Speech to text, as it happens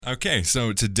Okay,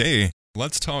 so today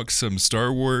let's talk some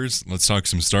Star Wars. Let's talk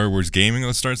some Star Wars gaming.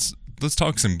 Let's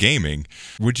talk some gaming.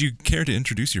 Would you care to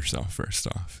introduce yourself first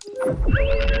off?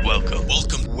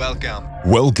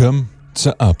 Welcome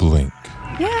to Uplink.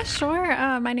 Yeah,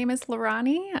 sure. My name is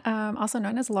Lorani, also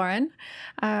known as Lauren,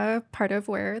 part of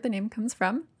where the name comes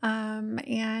from.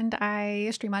 And I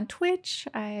stream on Twitch.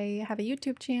 I have a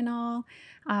YouTube channel.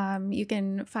 You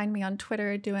can find me on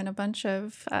Twitter doing a bunch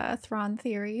of Thrawn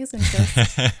theories and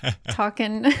just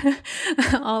talking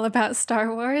all about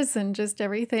Star Wars and just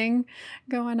everything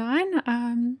going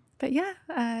on. But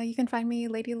yeah, you can find me,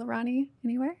 Lady Lorani,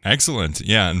 anywhere. Excellent.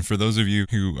 Yeah, and for those of you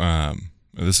who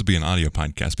this will be an audio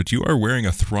podcast, but you are wearing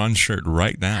a Thrawn shirt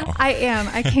right now. I am.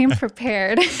 I came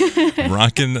prepared.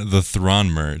 Rocking the Thrawn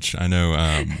merch. I know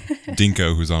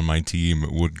Dinko, who's on my team,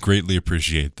 would greatly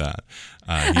appreciate that.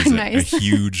 He's Nice. a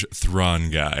huge Thrawn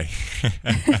guy.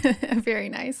 Very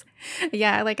nice.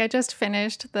 Yeah, like I just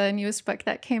finished the newest book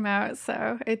that came out,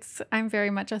 so I'm very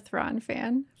much a Thrawn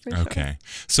fan for sure. Okay.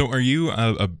 So are you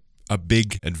a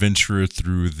big adventurer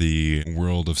through the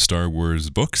world of Star Wars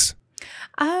books?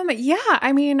 Yeah,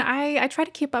 I mean, I try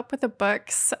to keep up with the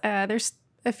books. There's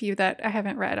a few that I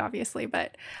haven't read, obviously,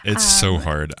 but It's so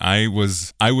hard. I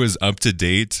was up to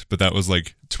date, but that was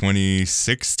like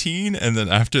 2016, and then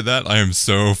after that, I am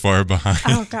so far behind.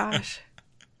 oh gosh.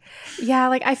 Yeah,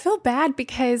 like I feel bad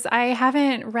because I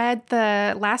haven't read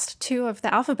the last two of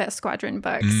the Alphabet Squadron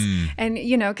books. And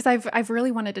because I've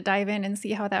really wanted to dive in and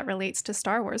see how that relates to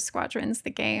Star Wars Squadrons,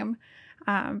 the game.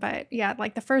 But yeah,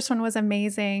 like the first one was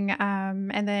amazing.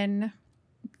 And then,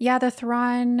 yeah, the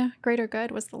Thrawn Greater Good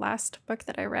was the last book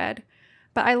that I read.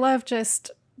 But I love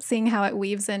just seeing how it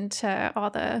weaves into all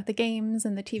the games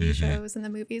and the TV shows and the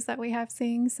movies that we have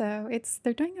seen. So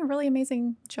they're doing a really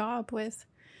amazing job with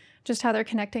just how they're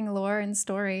connecting lore and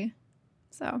story.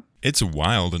 So It's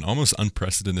wild and almost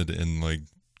unprecedented in like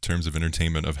terms of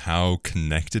entertainment of how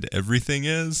connected everything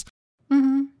is.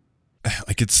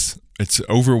 Like it's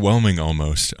overwhelming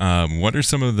almost. What are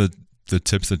some of the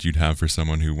tips that you'd have for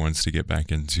someone who wants to get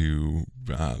back into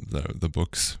the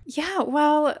books? yeah,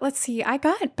 well, let's see. I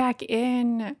got back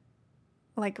in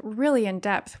like really in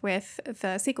depth with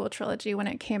the sequel trilogy when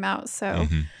it came out. So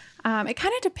it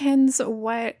kind of depends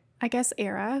what, I guess,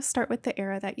 era. Start with the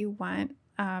era that you want.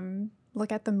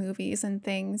 Look at the movies and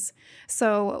things.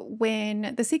 So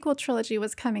when the sequel trilogy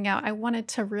was coming out, I wanted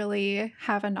to really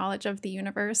have a knowledge of the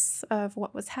universe of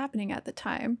what was happening at the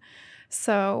time.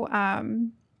 So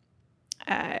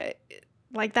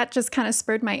like that just kind of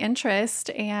spurred my interest.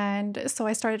 And so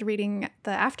I started reading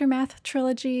the Aftermath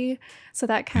trilogy. So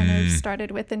that kind of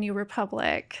started with the New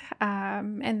Republic.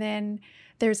 And then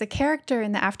there's a character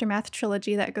in the Aftermath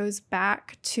trilogy that goes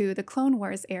back to the Clone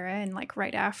Wars era and like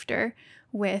right after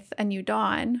with A New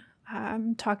Dawn,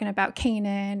 talking about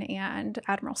Kanan and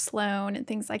Admiral Sloane and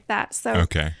things like that. So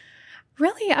Okay.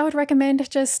 really, I would recommend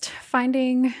just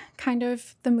finding kind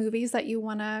of the movies that you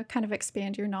want to kind of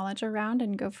expand your knowledge around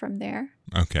and go from there.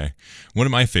 Okay. One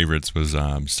of my favorites was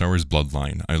Star Wars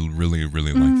Bloodline. I really,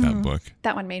 really liked that book.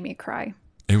 That one made me cry.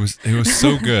 It was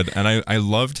so good, and I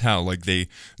loved how like they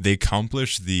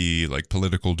accomplished the like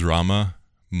political drama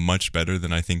much better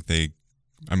than I think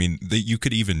you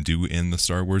could even do in the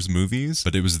Star Wars movies,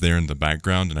 but it was there in the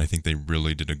background, and I think they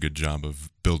really did a good job of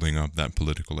building up that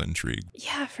political intrigue.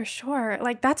 Yeah, for sure.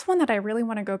 Like that's one that I really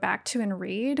want to go back to and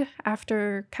read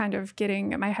after kind of getting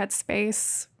my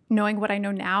headspace, knowing what I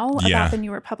know now Yeah. about the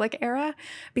New Republic era,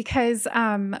 because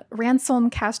Ransom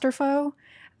Casterfo,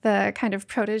 the kind of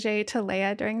protege to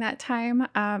Leia during that time,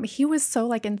 he was so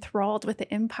like enthralled with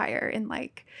the Empire and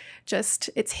like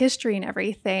just its history and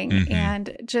everything,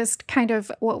 and just kind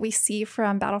of what we see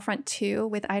from Battlefront 2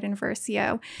 with Iden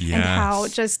Versio, and how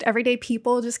Yes. just everyday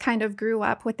people just kind of grew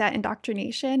up with that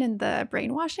indoctrination and the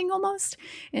brainwashing almost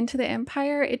into the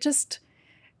Empire. It just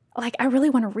like I really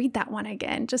want to read that one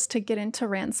again just to get into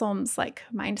Ransom's like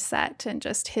mindset and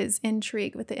just his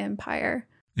intrigue with the Empire.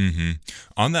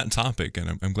 On that topic,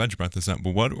 and I'm glad you brought this up,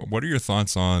 but what are your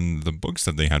thoughts on the books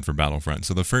that they had for Battlefront?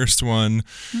 So the first one,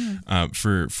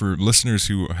 for listeners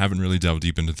who haven't really delved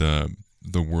deep into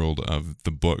the world of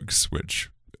the books,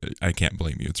 which I can't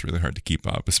blame you. It's really hard to keep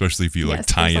up, especially if you like Yes,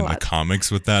 tie there's a in the lot. comics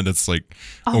with that. It's like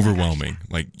Oh my overwhelming.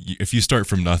 Like if you start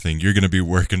from nothing, you're going to be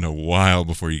working a while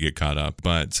before you get caught up.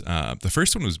 But the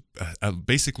first one was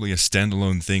basically a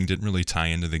standalone thing. Didn't really tie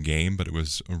into the game, but it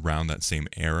was around that same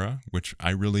era, which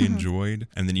I really enjoyed.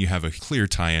 And then you have a clear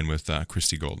tie-in with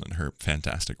Christy Golden, her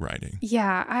fantastic writing.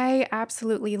 Yeah, I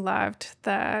absolutely loved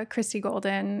the Christy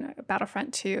Golden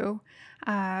Battlefront 2,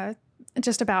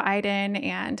 just about Iden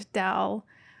and Dell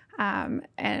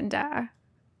and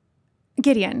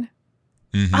Gideon.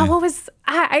 Oh, what was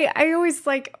I always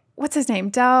like, what's his name?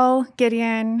 Del,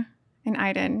 Gideon, and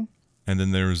Iden. And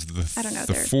then there was I don't know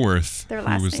the fourth, their who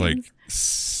last was names. like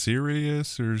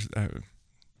Sirius or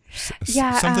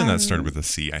Yeah, something that started with a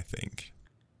C, I think.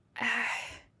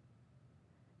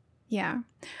 Yeah,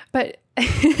 but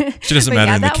She doesn't but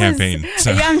matter yeah, in the that campaign. was,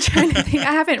 So. yeah, I'm trying to think.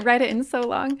 I haven't read it in so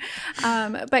long,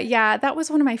 but yeah, that was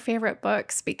one of my favorite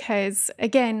books because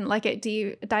again, like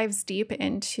it dives deep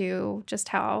into just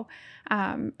how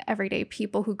everyday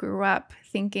people who grew up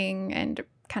thinking and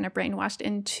kind of brainwashed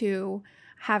into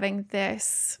having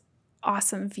this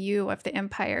awesome view of the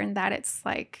Empire and that it's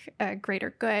like a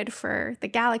greater good for the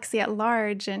galaxy at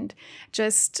large, and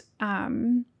just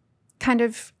kind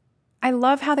of, I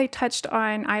love how they touched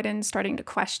on Iden starting to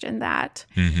question that.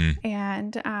 Mm-hmm.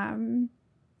 And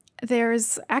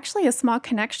there's actually a small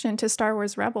connection to Star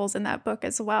Wars Rebels in that book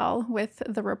as well, with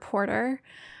the reporter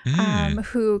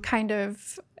who kind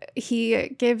of, he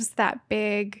gives that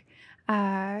big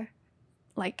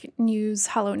like news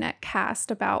HoloNet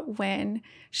cast about when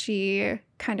she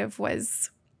kind of was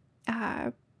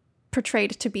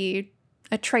portrayed to be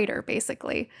a traitor,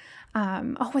 basically.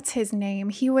 What's his name?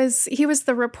 He was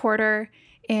the reporter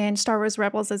in Star Wars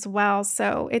Rebels as well.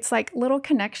 So it's like little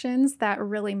connections that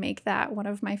really make that one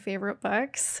of my favorite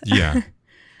books. Yeah.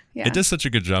 Yeah. It does such a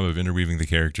good job of interweaving the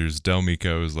characters. Del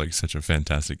Meeko is like such a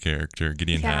fantastic character.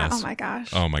 Gideon Haas. Oh my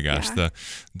gosh. Yeah. Yeah.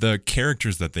 The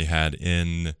characters that they had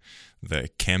in the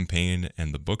campaign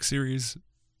and the book series,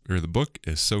 or the book,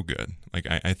 is so good. Like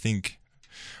I think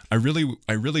I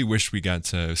really wish we got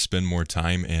to spend more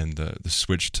time, and the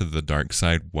switch to the dark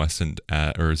side wasn't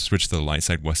or switch to the light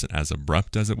side wasn't as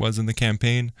abrupt as it was in the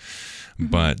campaign. Mm-hmm.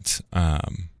 But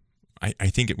I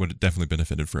think it would have definitely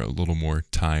benefited for a little more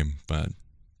time. But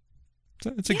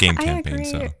it's a game campaign, agree.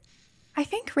 so I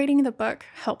think reading the book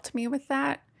helped me with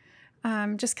that.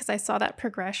 Just because I saw that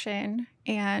progression,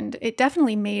 and it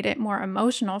definitely made it more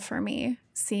emotional for me,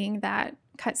 seeing that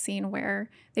cutscene where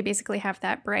they basically have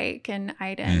that break and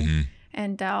Iden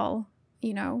and Del,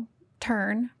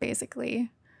 turn basically.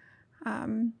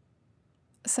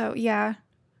 So yeah,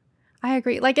 I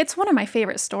agree. Like, it's one of my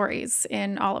favorite stories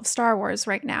in all of Star Wars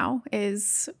right now,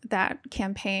 is that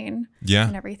campaign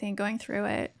and everything going through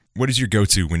it. What is your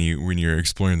go-to when you're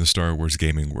exploring the Star Wars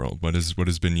gaming world? What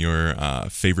has been your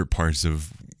favorite parts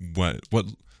of what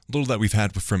little that we've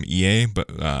had from EA, but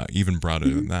even broader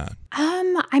than that?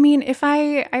 I mean, if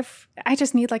I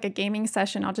just need like a gaming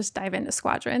session, I'll just dive into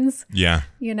Squadrons. Yeah.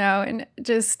 And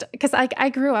just because I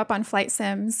grew up on flight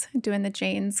sims, doing the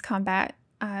Jane's combat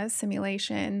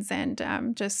simulations,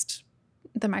 and just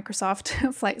the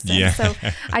Microsoft flight sim. Yeah. So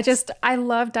I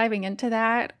love diving into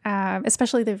that,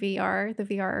 especially the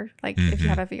VR. Like if you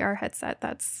have a VR headset,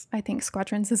 I think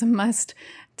Squadrons is a must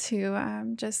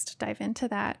to just dive into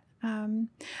that.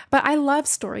 But I love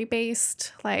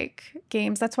story-based like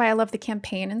games. That's why I love the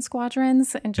campaign in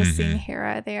Squadrons, and just seeing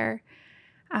Hera there.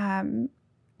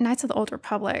 Knights of the Old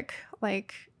Republic,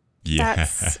 like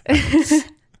that's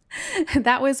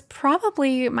that was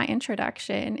probably my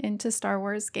introduction into Star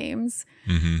Wars games.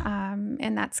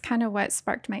 And that's kind of what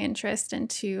sparked my interest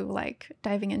into like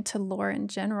diving into lore in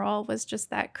general, was just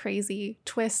that crazy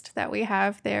twist that we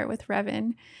have there with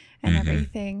Revan and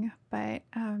everything. But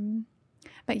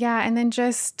yeah, and then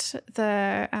just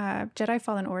the Jedi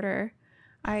Fallen Order.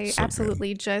 I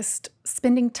absolutely just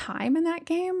spending time in that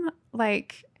game.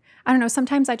 Like, I don't know,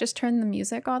 sometimes I just turn the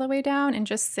music all the way down and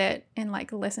just sit and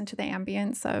like listen to the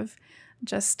ambience of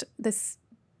just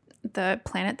the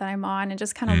planet that I'm on, and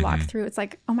just kind of walk through. It's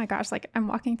like, oh my gosh, like I'm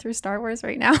walking through Star Wars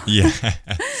right now. Yeah.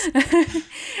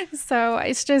 So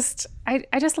it's just,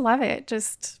 I just love it.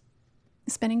 Just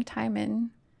spending time in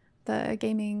the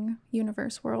gaming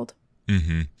universe world.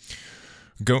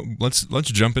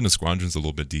 Let's jump into Squadrons a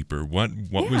little bit deeper. What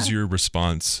was your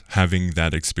response having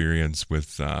that experience with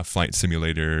flight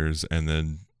simulators, and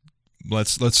then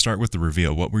let's start with the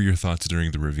reveal. What were your thoughts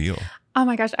during the reveal? Oh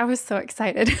my gosh, I was so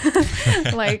excited.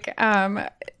 Like,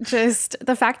 just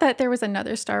the fact that there was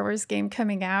another Star Wars game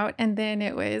coming out, and then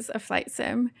it was a flight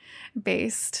sim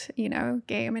based,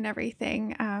 game and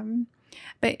everything.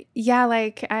 But yeah,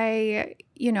 like I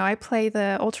play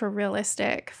the ultra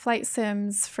realistic flight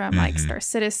sims from like Star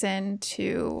Citizen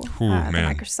to the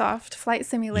Microsoft Flight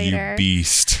Simulator. You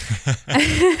beast.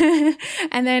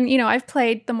 And then, I've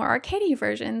played the more arcadey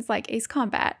versions like Ace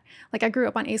Combat. Like I grew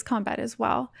up on Ace Combat as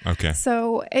well. Okay.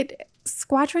 So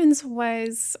Squadrons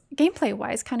was gameplay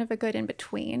wise kind of a good in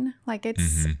between. Like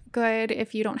it's good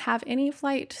if you don't have any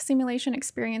flight simulation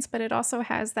experience, but it also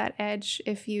has that edge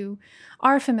if you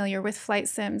are familiar with flight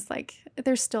sims. Like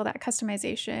there's still that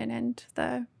customization and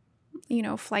the,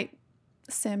 flight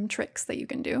sim tricks that you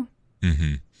can do.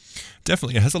 Mm-hmm.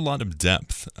 Definitely, it has a lot of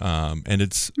depth, and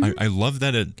it's. I love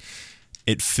that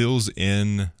it fills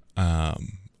in a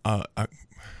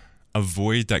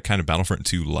void that kind of Battlefront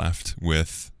 2 left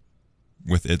with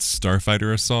its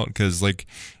Starfighter Assault, because like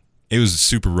it was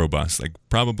super robust, like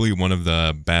probably one of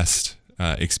the best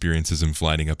experiences in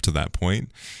flighting up to that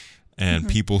point. And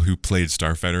people who played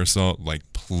Starfighter Assault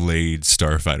played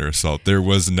Starfighter Assault. There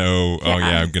was no,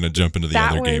 I'm going to jump into the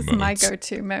other game modes. That was my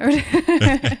go-to mode.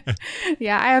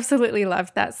 Yeah, I absolutely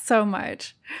loved that so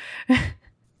much.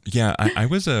 Yeah, I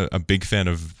was a big fan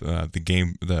of the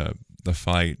game, the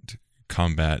fight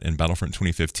combat in Battlefront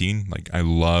 2015. Like, I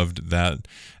loved that.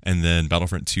 And then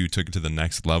Battlefront 2 took it to the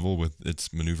next level with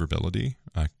its maneuverability.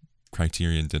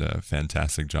 Criterion did a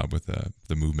fantastic job with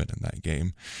the movement in that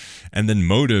game. And then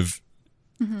Motive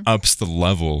ups the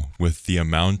level with the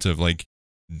amount of,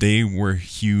 they were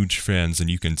huge fans, and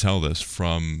you can tell this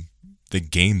from the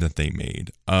game that they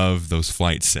made of those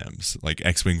flight sims, like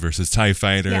X-Wing versus TIE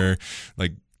Fighter. Yeah.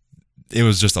 It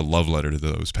was just a love letter to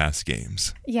those past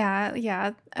games.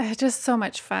 Yeah. Just so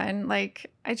much fun.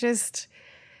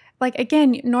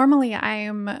 Again, normally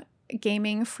I'm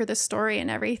gaming for the story and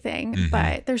everything,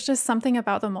 but there's just something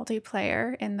about the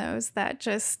multiplayer in those that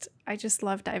I just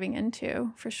love diving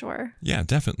into, for sure. Yeah,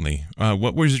 definitely.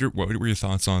 What were your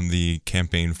thoughts on the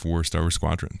campaign for Star Wars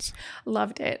Squadrons?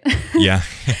 Loved it. Yeah.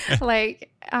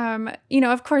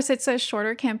 Of course it's a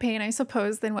shorter campaign, I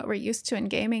suppose, than what we're used to in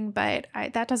gaming, but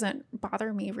that doesn't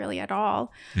bother me really at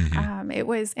all. It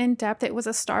was in depth. It was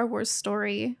a Star Wars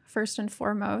story first and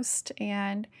foremost,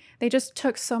 and they just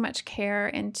took so much care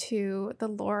into the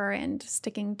lore and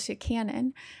sticking to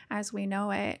canon as we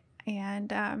know it.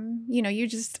 And,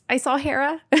 I saw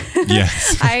Hera.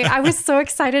 Yes. I was so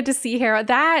excited to see Hera.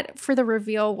 That, for the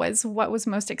reveal, was what was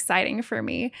most exciting for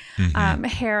me.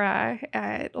 Hera,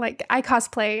 I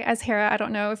cosplay as Hera. I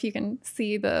don't know if you can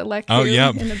see the Leku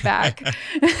in the back.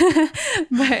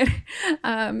 But,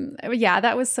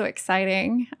 that was so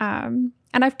exciting.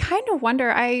 And I've kind of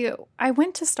wonder, I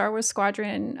went to Star Wars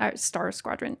Celebration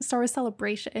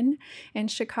in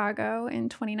Chicago in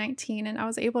 2019, and I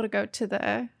was able to go to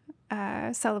the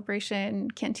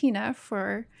Celebration Cantina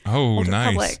for Old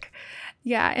Republic.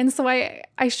 Yeah, and so I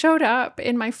showed up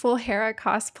in my full Hera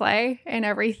cosplay and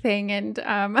everything, and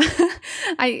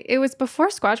it was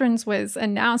before Squadrons was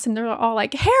announced, and they're all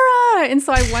like, Hera! And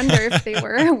so I wonder if they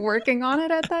were working on it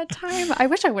at that time. I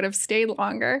wish I would have stayed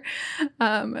longer.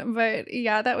 But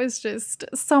yeah, that was just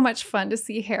so much fun to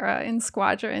see Hera in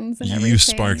Squadrons and everything. You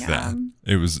sparked that.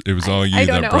 It was all you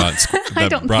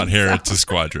that brought Hera to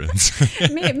Squadrons.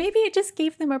 Maybe it just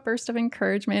gave them a burst of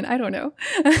encouragement. I don't know.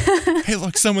 Hey,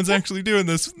 look, someone's actually doing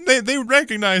this. They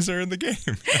recognize her in the game.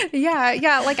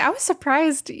 Yeah. I was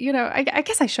surprised, I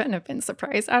guess I shouldn't have been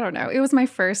surprised. I don't know. It was my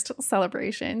first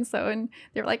celebration. And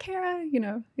they were like, Hera,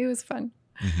 it was fun.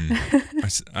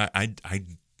 I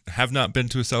have not been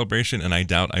to a celebration, and I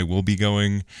doubt I will be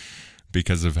going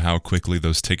because of how quickly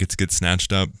those tickets get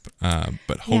snatched up.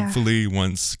 But hopefully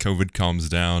once COVID calms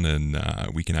down and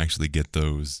we can actually get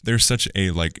those. There's such a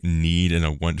need and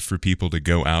a want for people to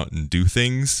go out and do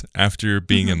things after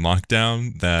being in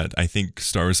lockdown that I think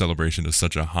Star Wars Celebration is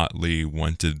such a hotly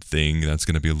wanted thing that's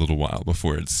going to be a little while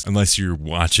before unless you're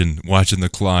watching the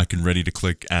clock and ready to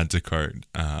click add to cart.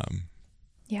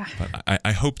 Yeah. But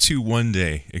I hope to one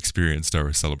day experience Star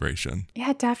Wars Celebration.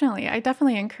 Yeah, definitely. I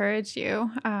definitely encourage you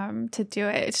to do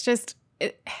it. It's just,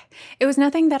 it was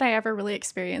nothing that I ever really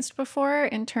experienced before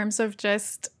in terms of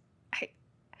just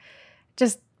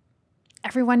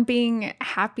everyone being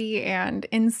happy and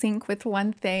in sync with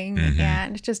one thing.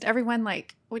 And just everyone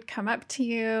would come up to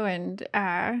you and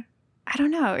I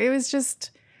don't know. It was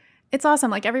just, it's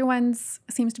awesome. Everyone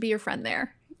seems to be your friend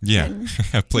there. Yeah,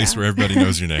 a place where everybody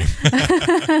knows your name.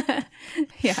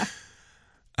 Yeah.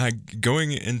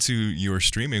 Going into your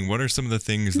streaming, what are some of the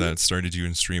things that started you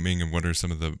in streaming, and what are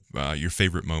some of the your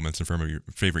favorite moments and from your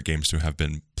favorite games to have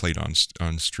been played on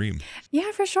stream?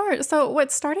 Yeah, for sure. So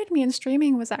what started me in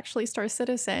streaming was actually Star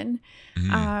Citizen,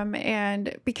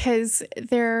 and because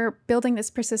they're building this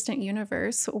persistent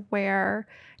universe where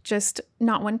just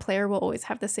not one player will always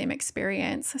have the same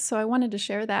experience. So I wanted to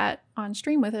share that on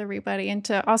stream with everybody and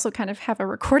to also kind of have a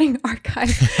recording archive,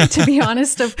 to be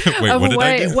honest, of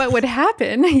what would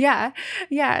happen. Yeah.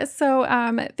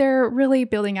 So they're really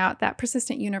building out that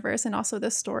persistent universe and also the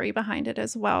story behind it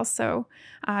as well. So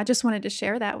I just wanted to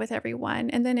share that with everyone.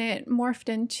 And then it morphed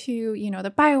into,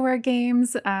 the BioWare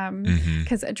games,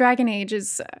 because Dragon Age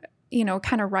is...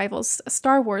 kind of rivals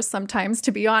Star Wars sometimes,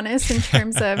 to be honest, in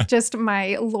terms of just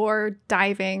my lore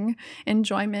diving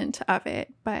enjoyment of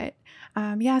it. But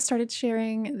I started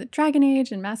sharing the Dragon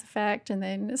Age and Mass Effect, and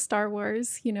then Star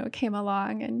Wars, came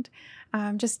along, and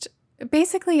just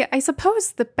basically, I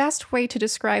suppose the best way to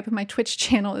describe my Twitch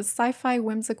channel is sci-fi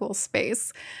whimsical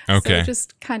space. Okay. So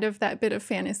just kind of that bit of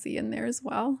fantasy in there as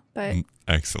well. But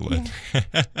excellent.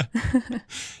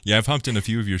 Yeah, I've hopped in a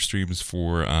few of your streams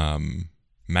for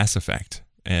Mass Effect,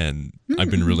 and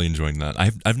I've been really enjoying that.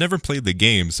 I've never played the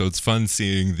game, so it's fun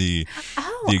seeing the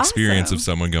experience awesome. of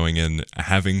someone going in,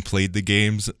 having played the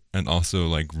games, and also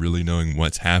like really knowing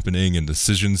what's happening and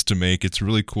decisions to make. It's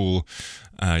really cool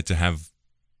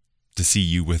to see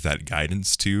you with that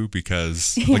guidance too,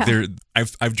 because like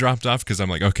I've dropped off because I'm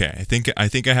like, okay, I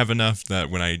think I have enough that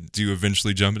when I do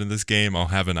eventually jump into this game, I'll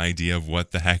have an idea of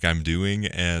what the heck I'm doing,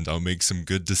 and I'll make some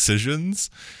good decisions.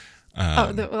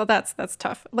 Well, that's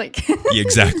tough. Like, yeah,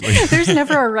 exactly. There's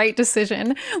never a right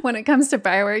decision when it comes to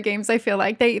BioWare games. I feel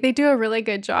like they do a really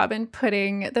good job in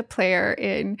putting the player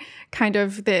in kind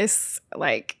of this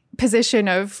like position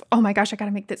of, oh my gosh, I got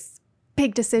to make this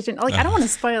big decision. Like, I don't want to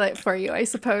spoil it for you, I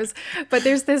suppose, but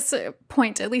there's this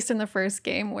point, at least in the first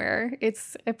game, where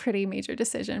it's a pretty major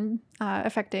decision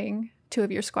affecting two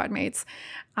of your squad mates.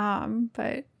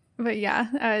 But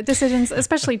yeah, decisions,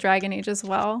 especially Dragon Age as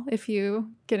well. If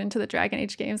you get into the Dragon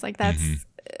Age games, like that's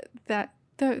that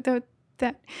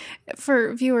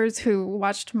for viewers who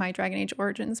watched my Dragon Age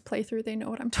Origins playthrough, they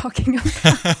know what I'm talking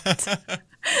about.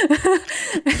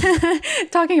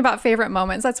 Talking about favorite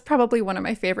moments, that's probably one of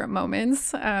my favorite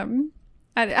moments. Do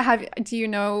you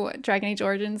know Dragon Age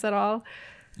Origins at all?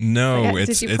 No,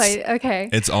 did you play? Okay,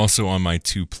 it's also on my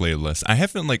 2 playlists. I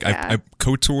haven't I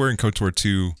KOTOR and KOTOR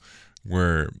 2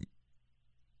 were.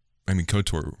 I mean,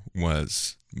 KOTOR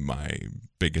was my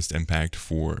biggest impact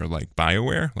for like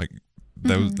BioWare. Like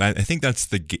I think that's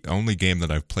the only game that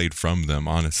I've played from them,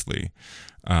 honestly.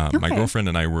 My girlfriend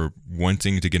and I were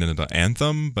wanting to get into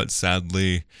Anthem, but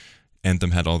sadly,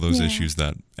 Anthem had all those issues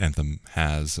that Anthem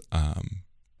has.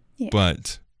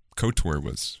 But KOTOR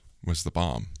was the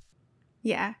bomb.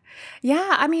 Yeah.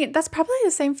 I mean, that's probably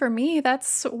the same for me.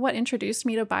 That's what introduced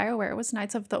me to BioWare was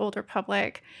Knights of the Old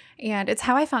Republic. And it's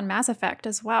how I found Mass Effect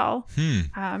as well.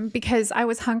 Because I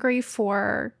was hungry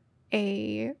for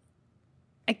a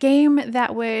game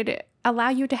that would allow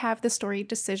you to have the story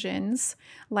decisions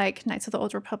like Knights of the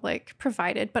Old Republic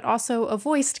provided, but also a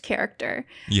voiced character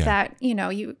that,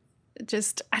 you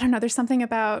just, I don't know, there's something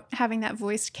about having that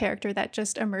voiced character that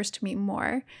just immersed me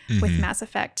more with Mass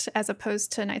Effect as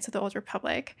opposed to Knights of the Old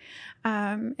Republic.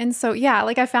 And so,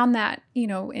 like I found that,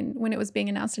 when it was being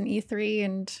announced in E3,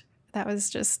 and that was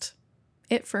just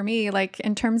it for me, like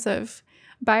in terms of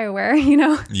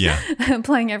BioWare,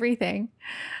 playing everything.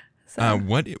 So.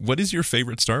 What is your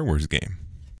favorite Star Wars game?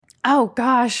 Oh,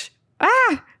 gosh.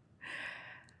 I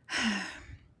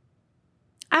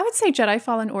would say Jedi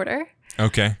Fallen Order.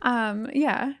 Okay.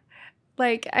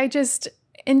 Like I just,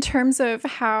 in terms of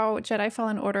how Jedi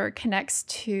Fallen Order connects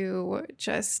to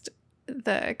just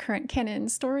the current canon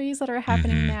stories that are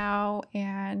happening now,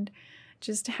 and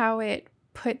just how it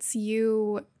helps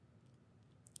you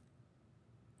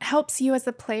as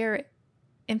a player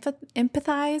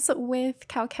empathize with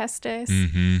Cal Kestis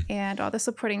and all the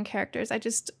supporting characters. I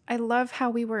love how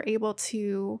we were able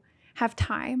to have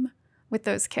time with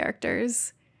those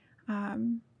characters.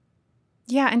 And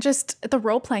just the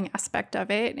role-playing aspect of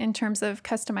it in terms of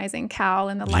customizing Cal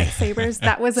and the lightsabers,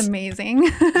 that was amazing.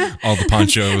 All the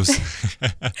ponchos.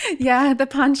 The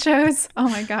ponchos. Oh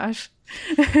my gosh.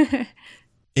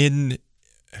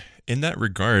 In that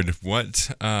regard, what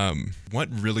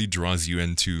really draws you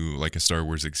into like a Star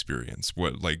Wars experience?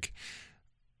 What, like,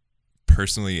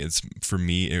 personally, it's for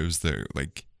me, it was the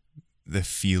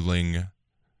feeling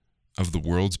of the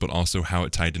worlds, but also how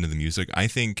it tied into the music. I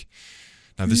think,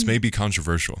 now this may be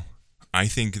controversial, I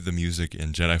think the music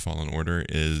in Jedi Fallen Order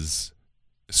is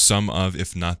some of,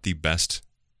 if not the best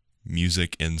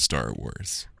music in Star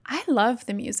Wars. I love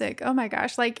the music. Oh my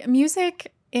gosh. Like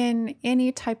music in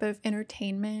any type of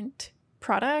entertainment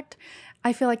product,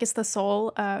 I feel like it's the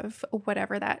soul of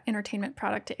whatever that entertainment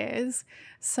product is.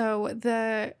 So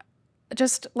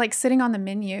just like sitting on the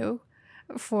menu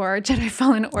for Jedi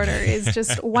Fallen Order is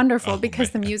just wonderful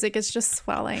because the music is just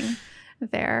swelling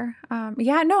there.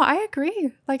 I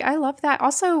agree. Like I love that.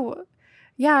 Also,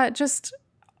 just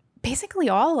basically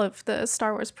all of the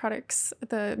Star Wars products,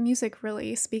 the music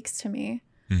really speaks to me.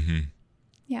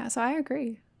 Yeah, so I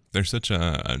agree. There's such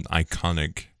an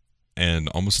iconic and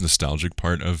almost nostalgic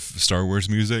part of Star Wars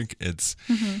music. It's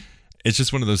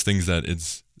just one of those things that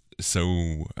it's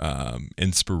so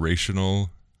inspirational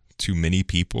to many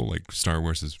people. Like Star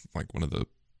Wars is like one of the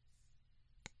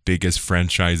biggest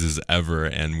franchises ever,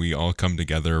 and we all come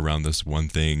together around this one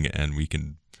thing, and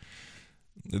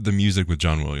the music with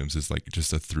John Williams is like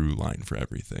just a through line for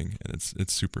everything, and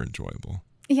it's super enjoyable.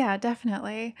 Yeah,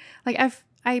 definitely. Like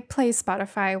I play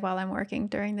Spotify while I'm working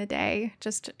during the day,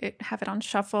 have it on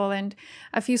shuffle, and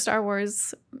a few Star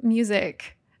Wars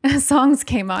music songs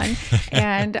came on,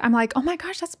 and I'm like, oh my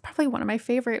gosh, that's probably one of my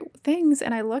favorite things.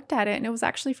 And I looked at it, and it was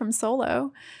actually from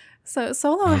Solo. So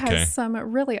Solo has some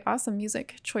really awesome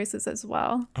music choices as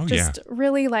well. Oh, just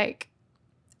really like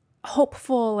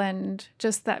hopeful and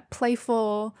just that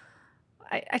playful.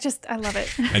 I love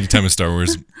it. Anytime a Star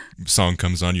Wars song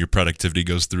comes on, your productivity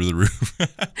goes through the roof.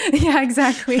 Yeah,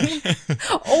 exactly.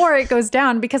 Or it goes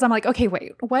down because I'm like, okay,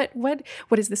 wait, what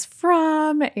is this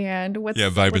from? And what's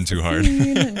vibing too hard.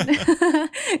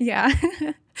 Yeah,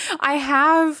 I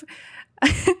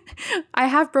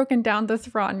have broken down the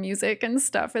Thrawn music and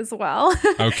stuff as well.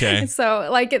 Okay. So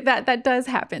like that does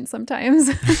happen sometimes.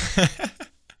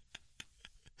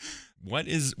 What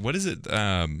is it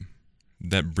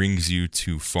that brings you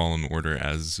to Fallen Order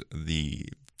as the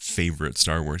favorite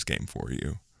Star Wars game for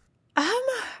you?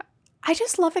 I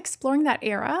just love exploring that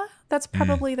era. That's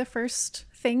probably the first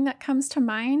thing that comes to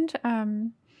mind.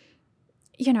 And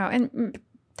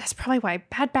that's probably why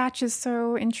Bad Batch is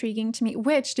so intriguing to me.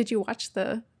 Did you watch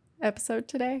the episode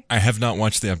today? I have not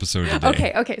watched the episode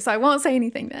today. Okay. So I won't say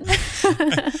anything then.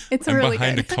 I'm really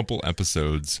behind a couple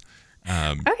episodes.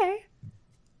 Okay.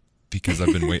 Because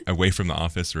I've been away from the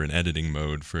office or in editing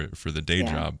mode for the day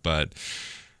job, but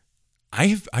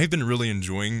I've been really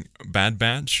enjoying Bad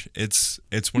Batch. It's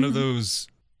one of those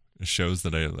shows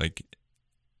that I like.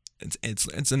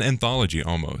 It's an anthology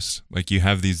almost. Like you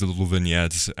have these little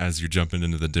vignettes as you're jumping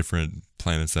into the different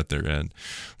planets that they're in.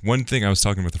 One thing I was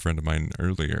talking with a friend of mine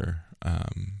earlier,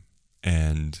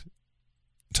 and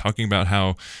talking about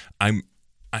how I'm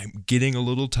getting a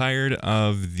little tired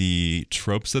of the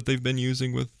tropes that they've been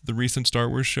using with the recent Star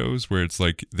Wars shows, where it's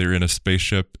like they're in a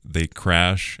spaceship, they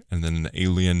crash, and then an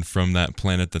alien from that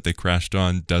planet that they crashed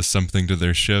on does something to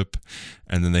their ship,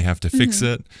 and then they have to fix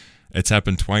it. It's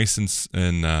happened twice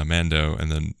in Mando,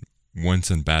 and then once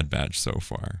in Bad Batch so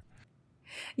far.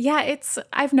 Yeah,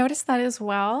 I've noticed that as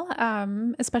well,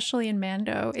 especially in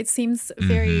Mando. It seems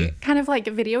very kind of like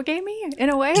video gamey in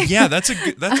a way. Yeah, that's a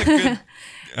good.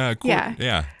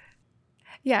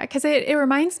 Yeah, because it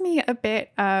reminds me a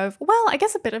bit of, I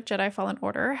guess a bit of Jedi Fallen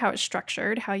Order, how it's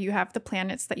structured, how you have the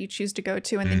planets that you choose to go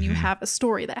to, and then you have a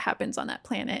story that happens on that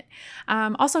planet.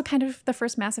 Also kind of the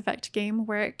first Mass Effect game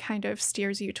where it kind of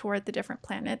steers you toward the different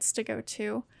planets to go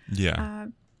to. Yeah.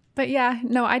 But yeah,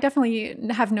 no, I definitely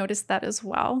have noticed that as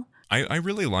well. I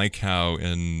really like how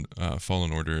in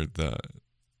Fallen Order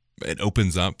it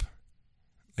opens up.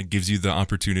 It gives you the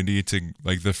opportunity to,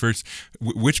 like, the first...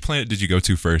 which planet did you go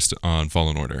to first on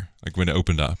Fallen Order? Like, when it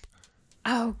opened up?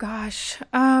 Oh, gosh.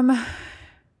 I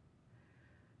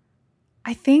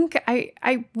think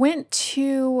I went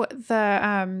to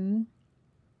the...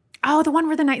 the one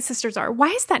where the Night Sisters are. Why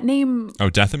is that name... Oh,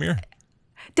 Dathomir?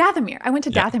 Dathomir. I went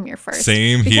to Dathomir first.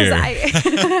 Same here.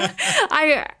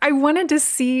 I wanted to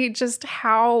see just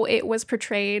how it was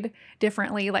portrayed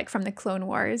differently, like from the Clone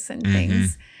Wars and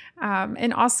things.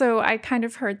 And also, I kind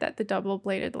of heard that the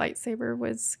double-bladed lightsaber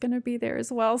was going to be there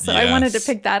as well. So I wanted to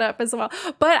pick that up as well.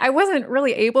 But I wasn't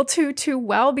really able to too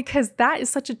well because that is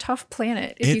such a tough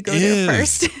planet if you go there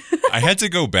first. I had to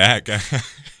go back.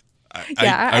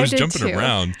 I was jumping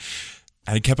around.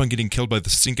 I kept on getting killed by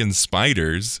the stinking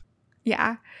spiders.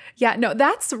 Yeah. No,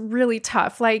 that's really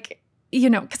tough. Like,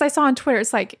 because I saw on Twitter,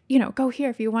 it's like, go here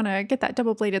if you want to get that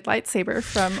double-bladed lightsaber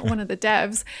from one of the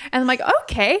devs. And I'm like,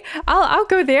 okay, I'll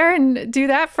go there and do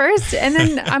that first. And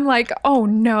then I'm like, oh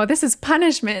no, this is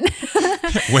punishment.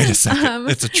 Wait a second,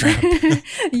 it's a trap.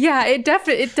 Yeah, it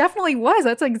definitely was.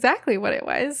 That's exactly what it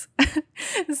was.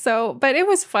 But it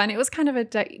was fun. It was kind of a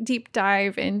deep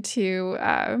dive into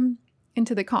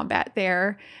the combat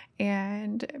there.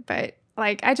 But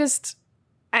like,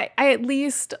 I at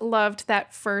least loved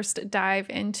that first dive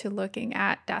into looking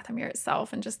at Dathomir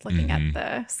itself and just looking at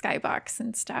the skybox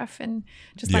and stuff and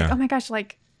just like, oh my gosh,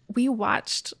 like we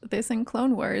watched this in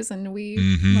Clone Wars and we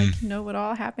like know what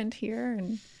all happened here.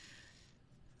 And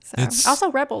so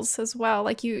also Rebels as well.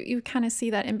 Like you kind of see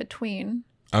that in between.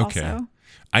 Okay. Also.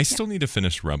 I still need to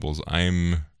finish Rebels.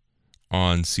 I'm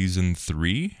on season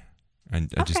 3. I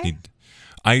just need,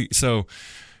 so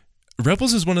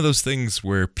Rebels is one of those things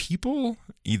where people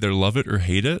either love it or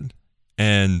hate it,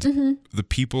 and the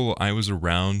people I was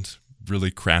around really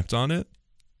crapped on it.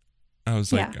 I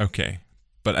was like, okay,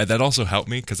 But that also helped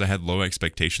me because I had low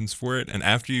expectations for it. And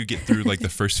after you get through like the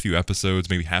first few episodes,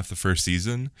 maybe half the first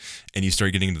season, and you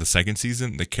start getting into the second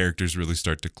season, the characters really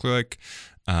start to click.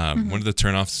 One of the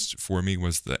turnoffs for me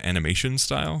was the animation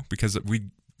style, because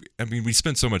we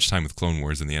spent so much time with Clone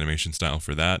Wars and the animation style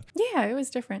for that. Yeah, it was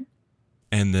different.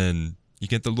 And then you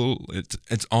get the little,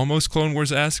 it's almost Clone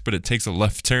Wars-esque, but it takes a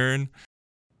left turn.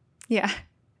 Yeah.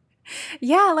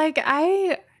 Yeah, like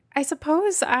I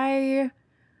suppose I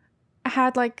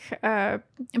had like a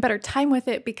better time with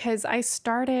it because I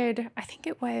started, I think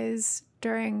it was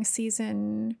during it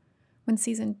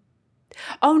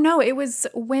was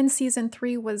when season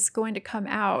 3 was going to come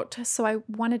out. So I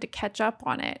wanted to catch up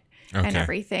on it and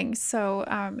everything. So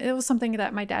it was something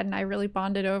that my dad and I really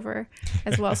bonded over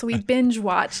as well. So we binge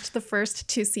watched the first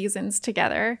 2 seasons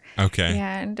together. Okay.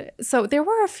 And so there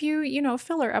were a few,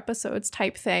 filler episodes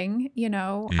type thing,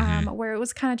 where it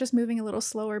was kind of just moving a little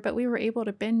slower, but we were able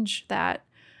to binge that.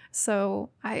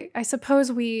 So I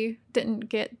suppose we didn't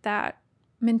get that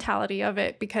mentality of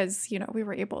it because, we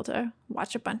were able to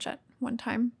watch a bunch at one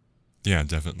time. Yeah,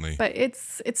 definitely. But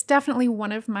it's definitely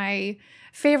one of my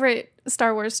favorite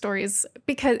Star Wars stories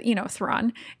because,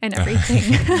 Thrawn and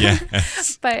everything.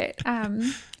 Yes. But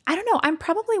I don't know. I'm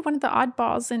probably one of the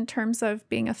oddballs in terms of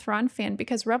being a Thrawn fan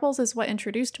because Rebels is what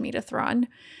introduced me to Thrawn.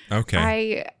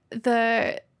 Okay.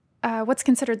 What's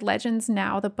considered Legends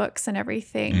now, the books and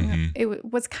everything,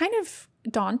 it was kind of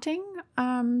daunting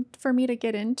for me to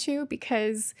get into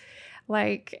because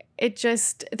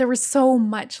there was so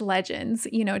much Legends,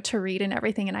 to read and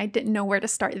everything. And I didn't know where to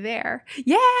start there.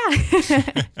 Yeah.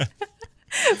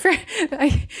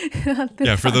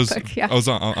 For those, book, yeah. I was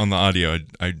on the audio.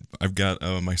 I've got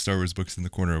my Star Wars books in the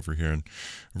corner over here, and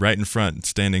right in front,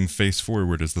 standing face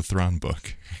forward, is the Thrawn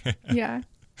book. Yeah.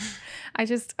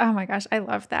 Oh my gosh, I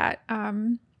love that.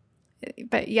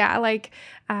 But yeah,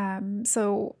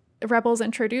 so Rebels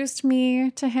introduced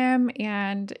me to him,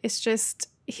 and it's just,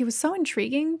 he was so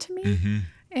intriguing to me.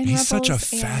 He's such a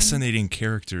fascinating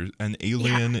character, an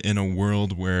alien in a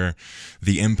world where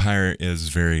the Empire is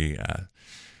very,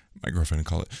 my girlfriend would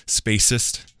call it space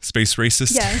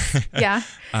racist. Yes, yeah,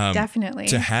 definitely.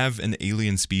 To have an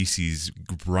alien species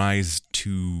rise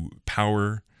to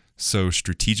power so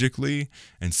strategically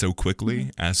and so quickly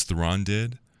as Thrawn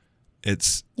did,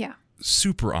 it's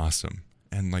super awesome.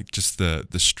 And just the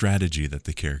strategy that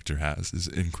the character has is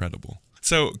incredible.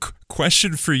 So,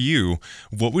 question for you,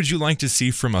 what would you like to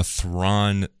see from a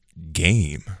Thrawn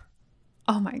game?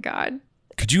 Oh my God.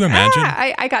 Could you imagine?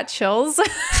 I got chills.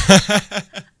 I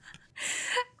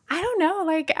don't know.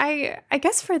 I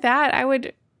guess for that, I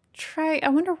would I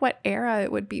wonder what era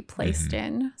it would be placed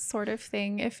in, sort of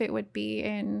thing, if it would be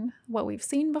in what we've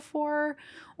seen before,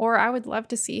 or I would love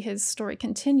to see his story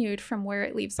continued from where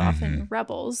it leaves off in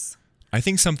Rebels. I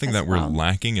think something that we're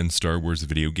lacking in Star Wars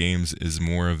video games is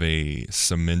more of a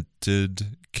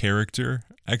cemented character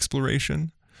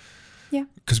exploration. Yeah.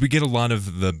 Because we get a lot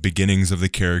of the beginnings of the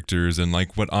characters, and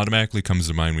what automatically comes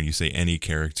to mind when you say any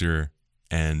character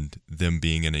and them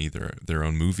being in either their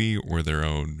own movie or their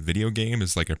own video game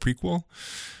is like a prequel.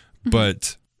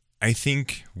 But I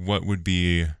think what would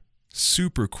be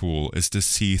super cool is to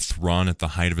see Thrawn at the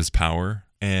height of his power.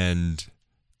 And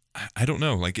I don't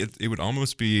know, it would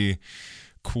almost be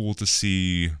cool to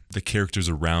see the characters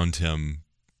around him,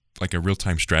 like a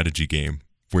real-time strategy game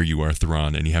where you are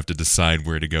Thrawn and you have to decide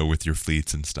where to go with your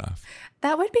fleets and stuff.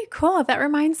 That would be cool. That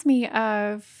reminds me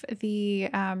of the,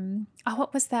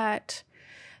 what was that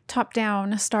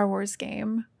top-down Star Wars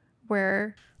game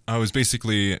where... Oh, it was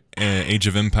basically Age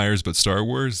of Empires, but Star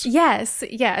Wars? Yes.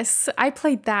 I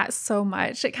played that so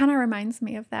much. It kind of reminds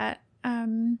me of that.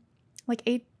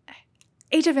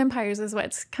 Age of Empires is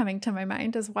what's coming to my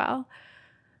mind as well.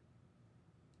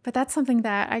 But that's something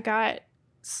that I got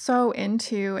so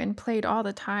into and played all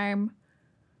the time.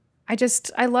 I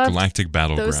love Galactic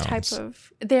Battlegrounds. Those type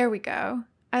of, there we go.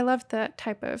 I love that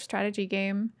type of strategy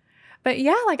game. But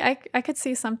yeah, I could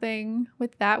see something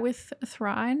with that with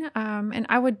Thrawn. And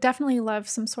I would definitely love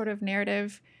some sort of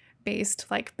narrative based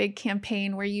big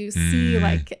campaign where you see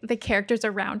the characters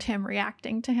around him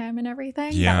reacting to him and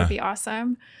everything. Yeah. That would be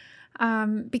awesome.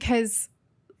 Because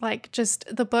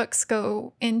just the books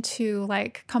go into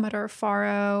Commodore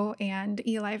Farrow and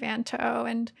Eli Vanto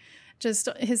and just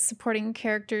his supporting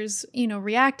characters,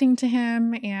 reacting to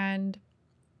him and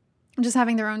just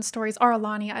having their own stories.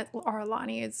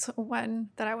 Aralani is one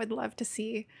that I would love to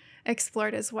see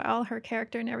explored as well, her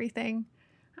character and everything.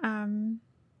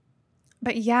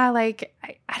 But yeah, I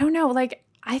don't know,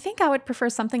 I think I would prefer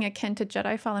something akin to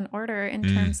Jedi Fallen Order in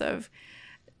terms of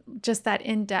just that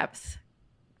in-depth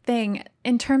thing.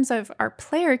 In terms of our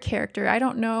player character, I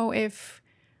don't know if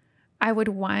I would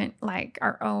want like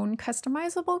our own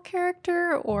customizable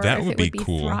character, or That if would it be would be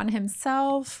cool. Thrawn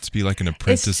himself. To be like an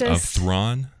apprentice of just-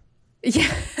 Thrawn.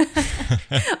 Yeah.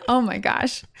 Oh my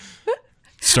gosh.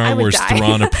 Star I would Wars die.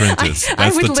 Thrawn Apprentice. I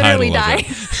That's would the title literally die.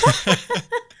 of it.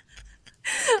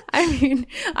 I mean,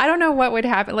 I don't know what would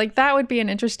happen. Like that would be an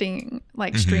interesting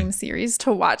like stream series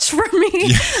to watch for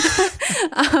me.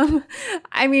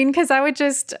 I mean, because I would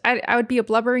be a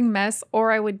blubbering mess,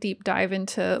 or I would deep dive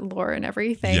into lore and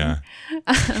everything. Yeah.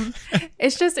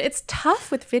 It's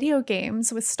tough with video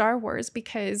games with Star Wars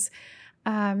because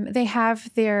they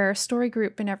have their story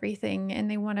group and everything,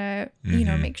 and they want to,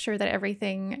 make sure that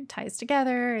everything ties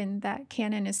together and that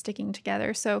canon is sticking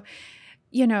together. So,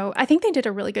 I think they did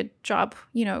a really good job,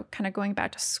 kind of going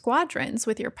back to Squadrons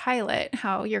with your pilot,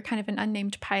 how you're kind of an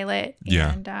unnamed pilot.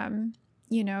 Yeah. And,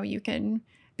 you can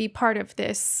be part of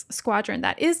this squadron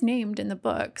that is named in the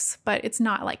books, but it's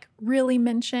not like really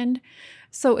mentioned.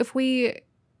 So if we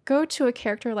go to a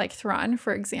character like Thrawn,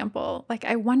 for example, like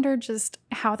I wonder just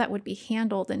how that would be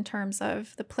handled in terms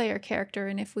of the player character,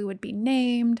 and if we would be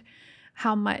named,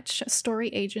 how much story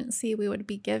agency we would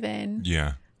be given.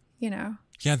 Yeah.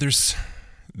 Yeah,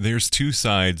 there's two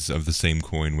sides of the same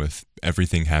coin with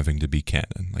everything having to be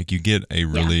canon. Like you get a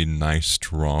really nice,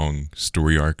 strong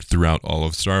story arc throughout all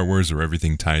of Star Wars where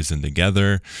everything ties in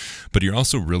together, but you're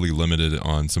also really limited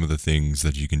on some of the things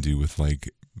that you can do with like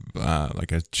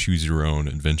a choose your own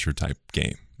adventure type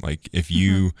game. Like if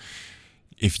you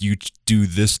do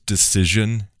this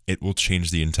decision, it will change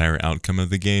the entire outcome of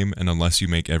the game, and unless you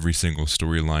make every single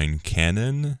storyline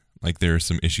canon, like there are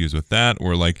some issues with that.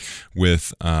 Or like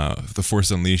with The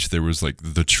Force Unleashed, there was like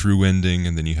the true ending,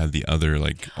 and then you had the other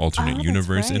like alternate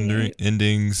universe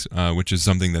endings, which is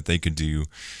something that they could do.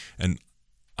 And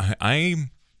I'd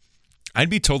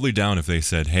be totally down if they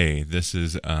said, hey, this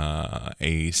is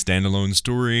a standalone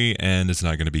story and it's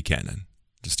not going to be canon.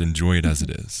 Just enjoy it as it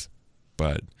is.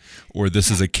 Or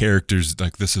this is a character's,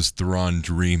 like this is Thrawn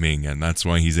dreaming, and that's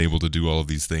why he's able to do all of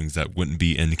these things that wouldn't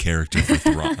be in character for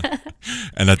Thrawn.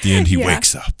 And at the end, he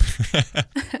wakes up.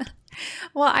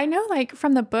 Well, I know like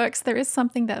from the books, there is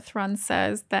something that Thrawn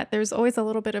says, that there's always a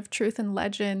little bit of truth in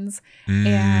legends,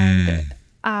 and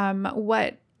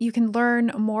what you can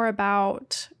learn more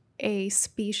about a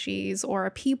species or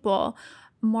a people,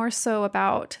 more so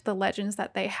about the legends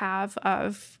that they have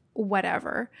of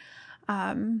whatever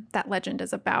that legend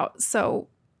is about. So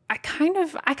I kind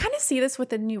of see this with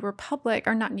the New Republic,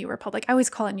 or not New Republic. I always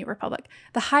call it New Republic,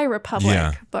 the High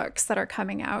Republic books that are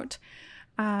coming out.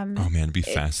 Oh man, it'd be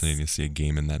fascinating to see a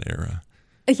game in that era.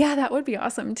 Yeah, that would be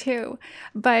awesome too.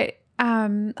 But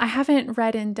I haven't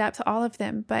read in depth all of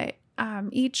them, but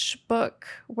each book,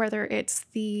 whether it's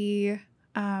the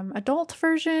adult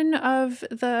version of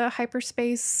the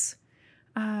hyperspace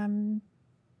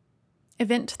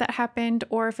event that happened,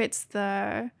 or if it's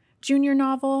the junior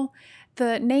novel,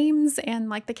 the names and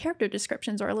like the character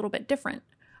descriptions are a little bit different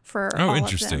for all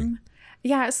of them.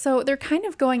 Yeah, so they're kind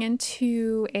of going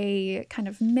into a kind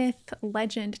of myth,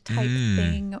 legend type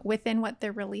thing within what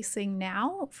they're releasing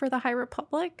now for the High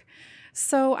Republic.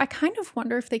 So I kind of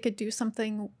wonder if they could do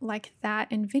something like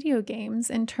that in video games,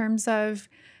 in terms of,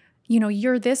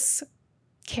 you're this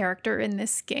character in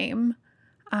this game,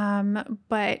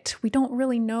 but we don't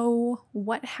really know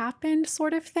what happened,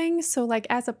 sort of thing. So like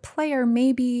as a player,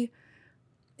 maybe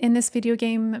in this video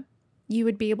game, you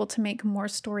would be able to make more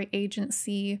story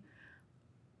agency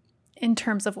in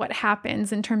terms of what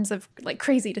happens, in terms of like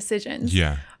crazy decisions.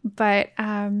 Yeah. But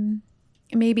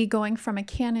maybe going from a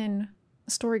canon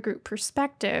story group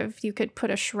perspective, you could put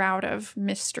a shroud of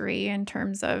mystery in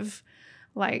terms of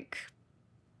like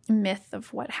myth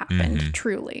of what happened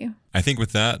truly. I think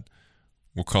with that,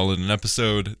 we'll call it an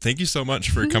episode. Thank you so much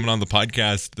for coming on the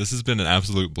podcast. This has been an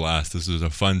absolute blast. This was a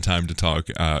fun time to talk.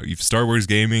 Star Wars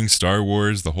gaming, Star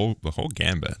Wars, the whole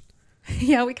gambit.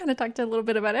 Yeah, we kind of talked a little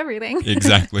bit about everything.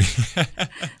 Exactly.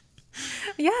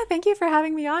 Yeah, thank you for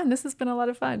having me on. This has been a lot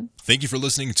of fun. Thank you for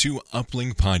listening to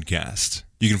Uplink Podcast.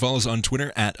 You can follow us on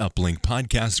Twitter at Uplink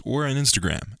Podcast, or on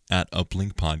Instagram at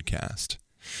Uplink Podcast.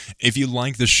 If you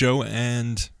like the show,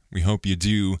 and we hope you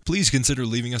do, please consider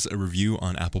leaving us a review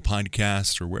on Apple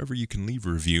Podcasts or wherever you can leave a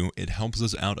review. It helps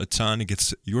us out a ton. It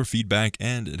gets your feedback,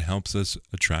 and it helps us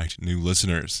attract new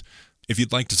listeners. If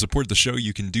you'd like to support the show,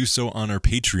 you can do so on our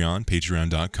Patreon,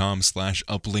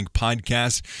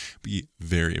 patreon.com/uplinkpodcast. Be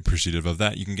very appreciative of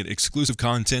that. You can get exclusive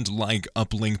content like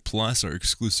Uplink Plus, our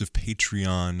exclusive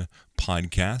Patreon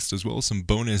podcast, as well as some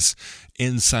bonus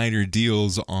insider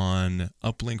deals on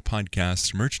Uplink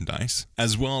Podcast merchandise,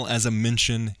 as well as a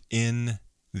mention in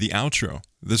the outro,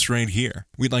 this right here.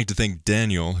 We'd like to thank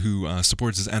Daniel, who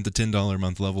supports us at the $10 a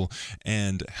month level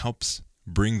and helps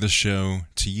bring the show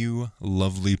to you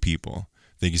lovely people.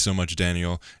 Thank you so much,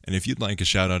 Daniel. And if you'd like a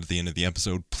shout out at the end of the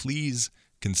episode, please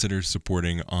consider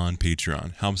supporting on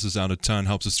Patreon. Helps us out a ton,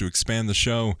 helps us to expand the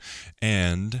show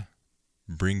and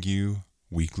bring you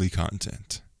weekly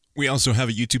content. We also have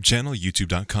a YouTube channel,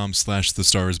 youtube.com/The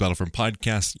Star Wars Battlefront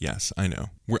Podcast. Yes, I know,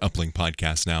 we're Uplink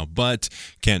Podcast now, but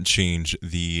can't change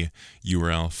the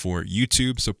URL for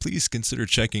YouTube, so please consider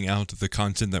checking out the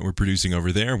content that we're producing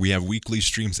over there. We have weekly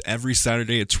streams every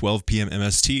Saturday at 12 p.m.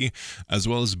 MST, as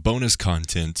well as bonus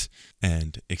content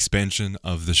and expansion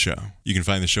of the show. You can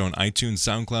find the show on iTunes,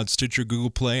 SoundCloud, Stitcher, Google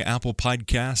Play, Apple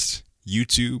Podcasts,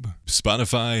 YouTube,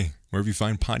 Spotify. Wherever you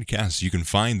find podcasts, you can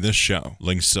find this show.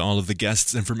 Links to all of the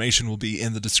guests' information will be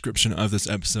in the description of this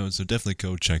episode, so definitely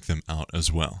go check them out as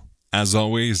well. As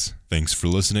always, thanks for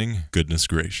listening. Goodness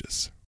gracious.